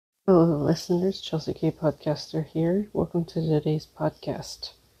Hello, listeners. Chelsea K. Podcaster here. Welcome to today's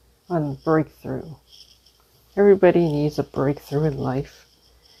podcast on breakthrough. Everybody needs a breakthrough in life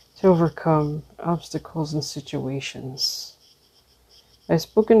to overcome obstacles and situations. I've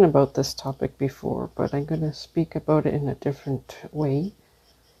spoken about this topic before, but I'm going to speak about it in a different way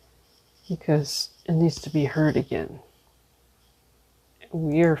because it needs to be heard again.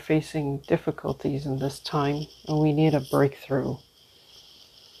 We are facing difficulties in this time, and we need a breakthrough.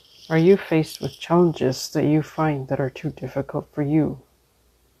 Are you faced with challenges that you find that are too difficult for you?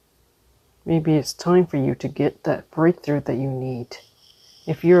 Maybe it's time for you to get that breakthrough that you need.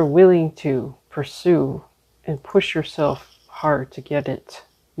 If you're willing to pursue and push yourself hard to get it,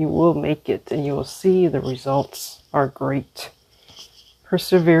 you will make it and you will see the results are great.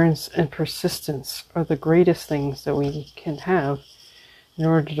 Perseverance and persistence are the greatest things that we can have in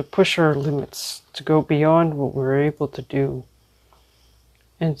order to push our limits, to go beyond what we're able to do,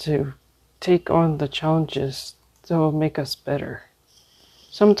 and to take on the challenges that will make us better.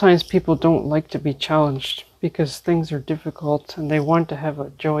 Sometimes people don't like to be challenged because things are difficult and they want to have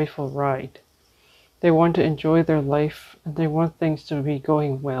a joyful ride. They want to enjoy their life and they want things to be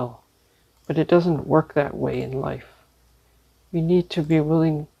going well. But it doesn't work that way in life. We need to be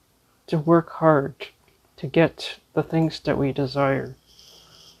willing to work hard to get the things that we desire.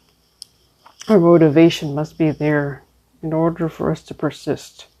 Our motivation must be there in order for us to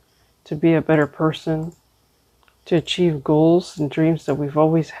persist, to be a better person, to achieve goals and dreams that we've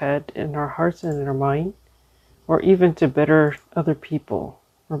always had in our hearts and in our mind, or even to better other people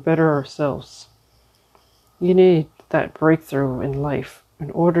or better ourselves. You need that breakthrough in life in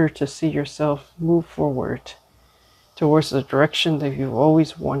order to see yourself move forward towards the direction that you've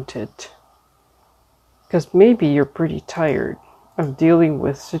always wanted. Because maybe you're pretty tired of dealing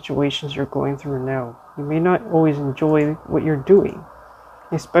with situations you're going through now. You may not always enjoy what you're doing,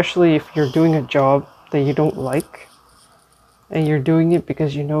 especially if you're doing a job that you don't like, and you're doing it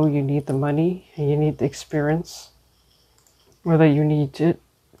because you know you need the money and you need the experience, or that you need it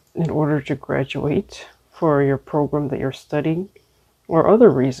in order to graduate for your program that you're studying, or other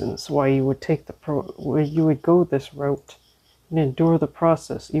reasons why you would take why you would go this route and endure the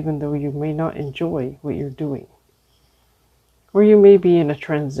process even though you may not enjoy what you're doing. Or you may be in a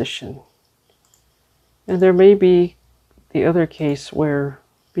transition. And there may be the other case where,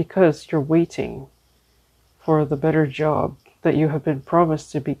 because you're waiting for the better job that you have been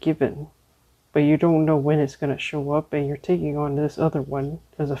promised to be given, but you don't know when it's going to show up, and you're taking on this other one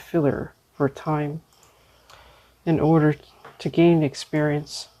as a filler for time in order to gain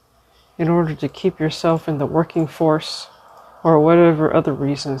experience, in order to keep yourself in the working force, or whatever other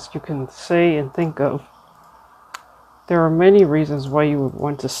reasons you can say and think of. There are many reasons why you would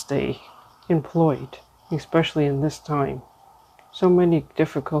want to stay employed, especially in this time. So many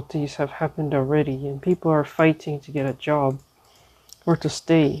difficulties have happened already, and people are fighting to get a job or to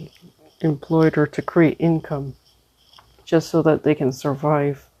stay employed or to create income just so that they can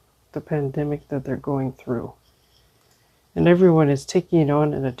survive the pandemic that they're going through. And everyone is taking it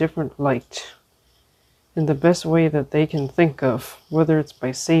on in a different light, in the best way that they can think of, whether it's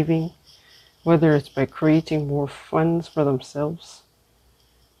by saving, whether it's by creating more funds for themselves,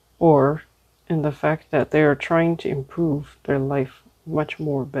 or in the fact that they are trying to improve their life much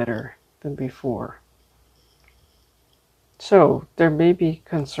more better than before. So there may be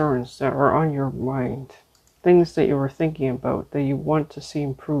concerns that are on your mind, things that you are thinking about that you want to see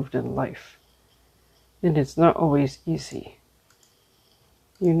improved in life. And it's not always easy.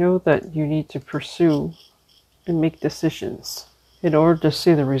 You know that you need to pursue and make decisions in order to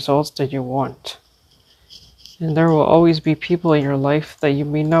see the results that you want. And there will always be people in your life that you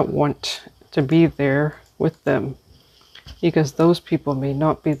may not want to be there with them, because those people may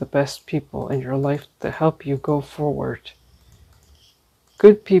not be the best people in your life to help you go forward.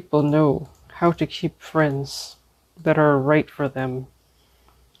 Good people know how to keep friends that are right for them,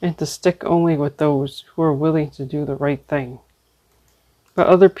 and to stick only with those who are willing to do the right thing. But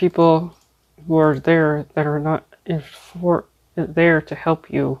other people who are there that are not there to help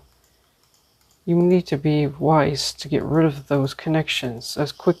you, you need to be wise to get rid of those connections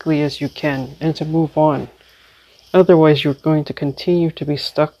as quickly as you can and to move on. Otherwise, you're going to continue to be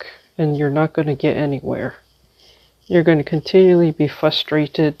stuck and you're not going to get anywhere. You're going to continually be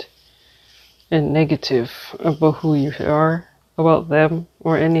frustrated and negative about who you are, about them,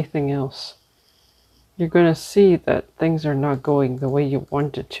 or anything else. You're going to see that things are not going the way you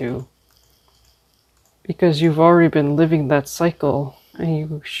wanted to, because you've already been living that cycle and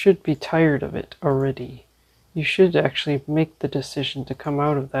you should be tired of it already. You should actually make the decision to come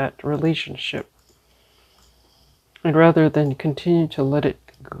out of that relationship, and rather than continue to let it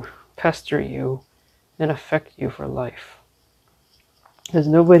pester you and affect you for life. Because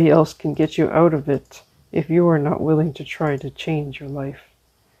nobody else can get you out of it if you are not willing to try to change your life.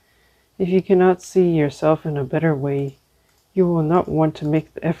 If you cannot see yourself in a better way, you will not want to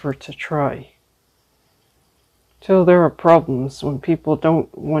make the effort to try. So there are problems when people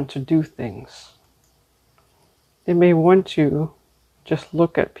don't want to do things. They may want to just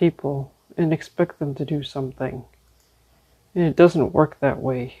look at people and expect them to do something. And it doesn't work that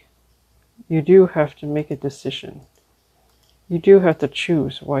way. You do have to make a decision. You do have to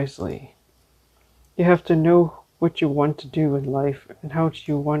choose wisely. You have to know what you want to do in life and how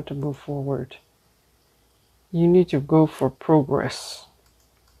you want to move forward. You need to go for progress.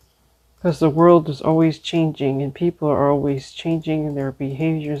 Because the world is always changing and people are always changing in their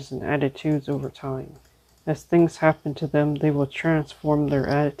behaviors and attitudes over time. As things happen to them, they will transform their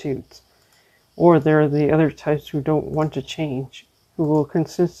attitudes. Or there are the other types who don't want to change, who will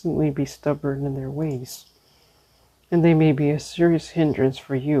consistently be stubborn in their ways. And they may be a serious hindrance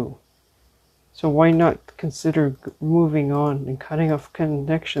for you. So why not consider moving on and cutting off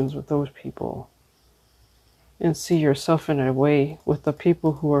connections with those people? And see yourself in a way with the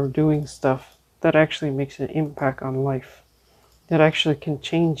people who are doing stuff that actually makes an impact on life, that actually can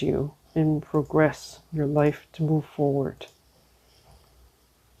change you and progress your life to move forward.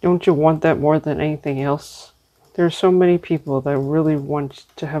 Don't you want that more than anything else? There are so many people that really want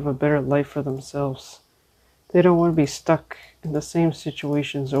to have a better life for themselves. They don't want to be stuck in the same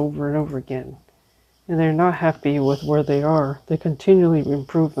situations over and over again. And they're not happy with where they are. They continually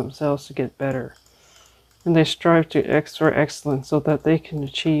improve themselves to get better. And they strive to extra excellence so that they can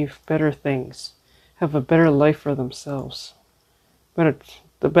achieve better things, have a better life for themselves. But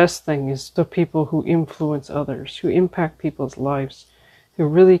the best thing is the people who influence others, who impact people's lives, who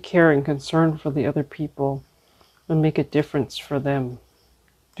really care and concern for the other people and make a difference for them.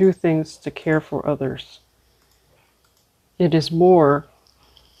 Do things to care for others. It is more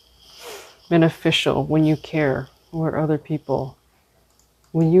beneficial when you care for other people,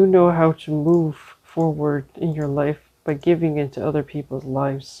 when you know how to move forward in your life by giving into other people's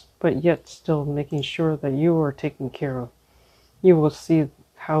lives, but yet still making sure that you are taken care of. You will see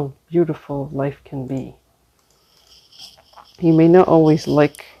how beautiful life can be. You may not always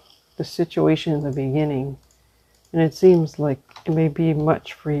like the situation in the beginning, and it seems like it may be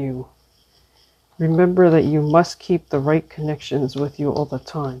much for you. Remember that you must keep the right connections with you all the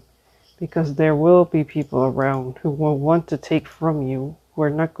time, because there will be people around who will want to take from you, who are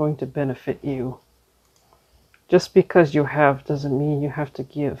not going to benefit you. Just because you have doesn't mean you have to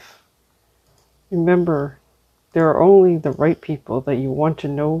give. Remember, there are only the right people that you want to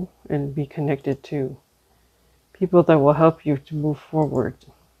know and be connected to. People that will help you to move forward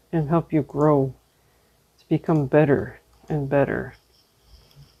and help you grow, to become better and better.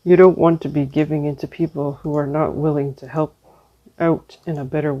 You don't want to be giving into people who are not willing to help out in a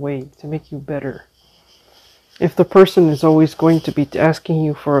better way, to make you better. If the person is always going to be asking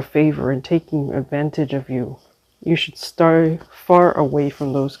you for a favor and taking advantage of you, you should stay far away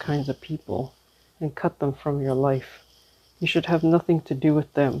from those kinds of people and cut them from your life. You should have nothing to do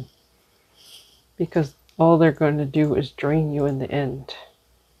with them, because all they're going to do is drain you in the end.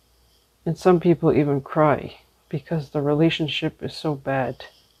 And some people even cry because the relationship is so bad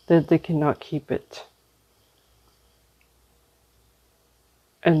that they cannot keep it.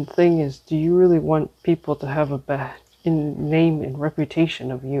 And the thing is, do you really want people to have a bad name and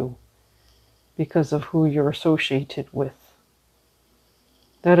reputation of you because of who you're associated with?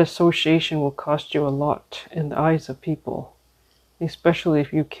 That association will cost you a lot in the eyes of people, especially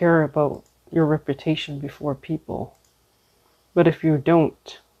if you care about your reputation before people. But if you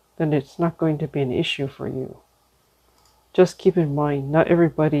don't, then it's not going to be an issue for you. Just keep in mind, not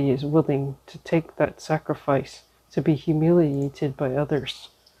everybody is willing to take that sacrifice to be humiliated by others.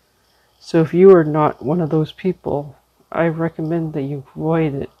 So if you are not one of those people, I recommend that you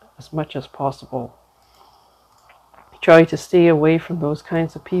avoid it as much as possible. Try to stay away from those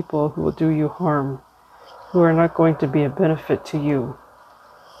kinds of people who will do you harm, who are not going to be a benefit to you,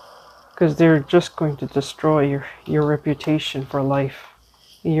 because they're just going to destroy your reputation for life.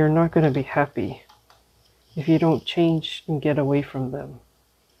 You're not going to be happy if you don't change and get away from them.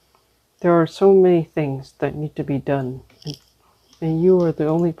 There are so many things that need to be done, and you are the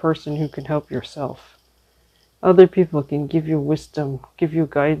only person who can help yourself. Other people can give you wisdom, give you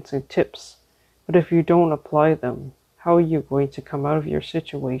guidance and tips, but if you don't apply them, how are you going to come out of your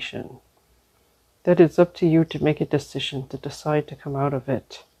situation? That is up to you to make a decision, to decide to come out of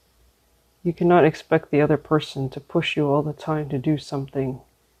it. You cannot expect the other person to push you all the time to do something.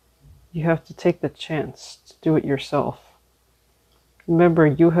 You have to take the chance to do it yourself. Remember,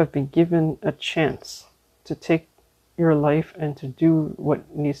 you have been given a chance to take your life and to do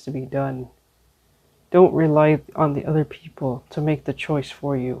what needs to be done. Don't rely on the other people to make the choice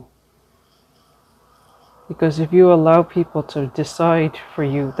for you. Because if you allow people to decide for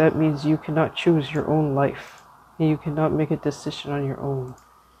you, that means you cannot choose your own life. And you cannot make a decision on your own.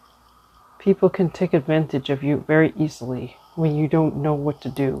 People can take advantage of you very easily when you don't know what to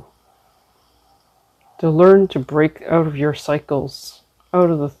do. To learn to break out of your cycles, out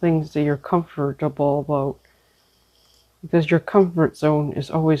of the things that you're comfortable about. Because your comfort zone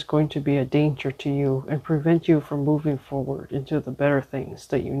is always going to be a danger to you and prevent you from moving forward into the better things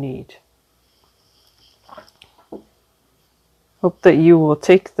that you need. Hope that you will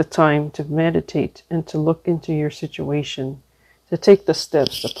take the time to meditate and to look into your situation, to take the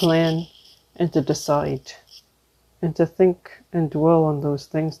steps, to plan and to decide, and to think and dwell on those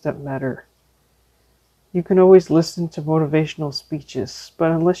things that matter. You can always listen to motivational speeches,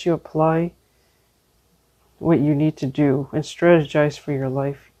 but unless you apply what you need to do and strategize for your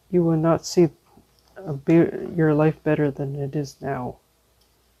life, you will not see your life better than it is now.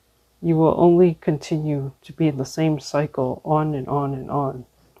 You will only continue to be in the same cycle on and on and on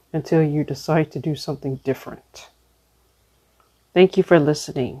until you decide to do something different. Thank you for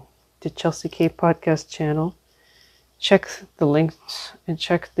listening to Chelsea K Podcast channel. Check the links and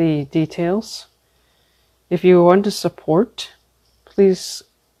check the details. If you want to support, please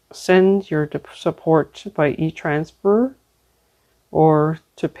send your support by e-transfer or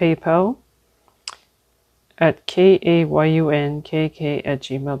to PayPal at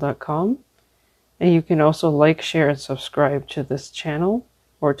kayunkk@gmail.com. And you can also like, share, and subscribe to this channel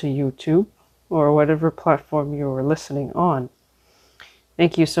or to YouTube or whatever platform you are listening on.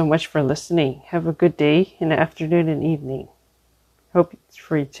 Thank you so much for listening. Have a good day and afternoon and evening. Hope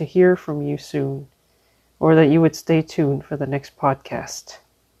to hear from you soon, or that you would stay tuned for the next podcast.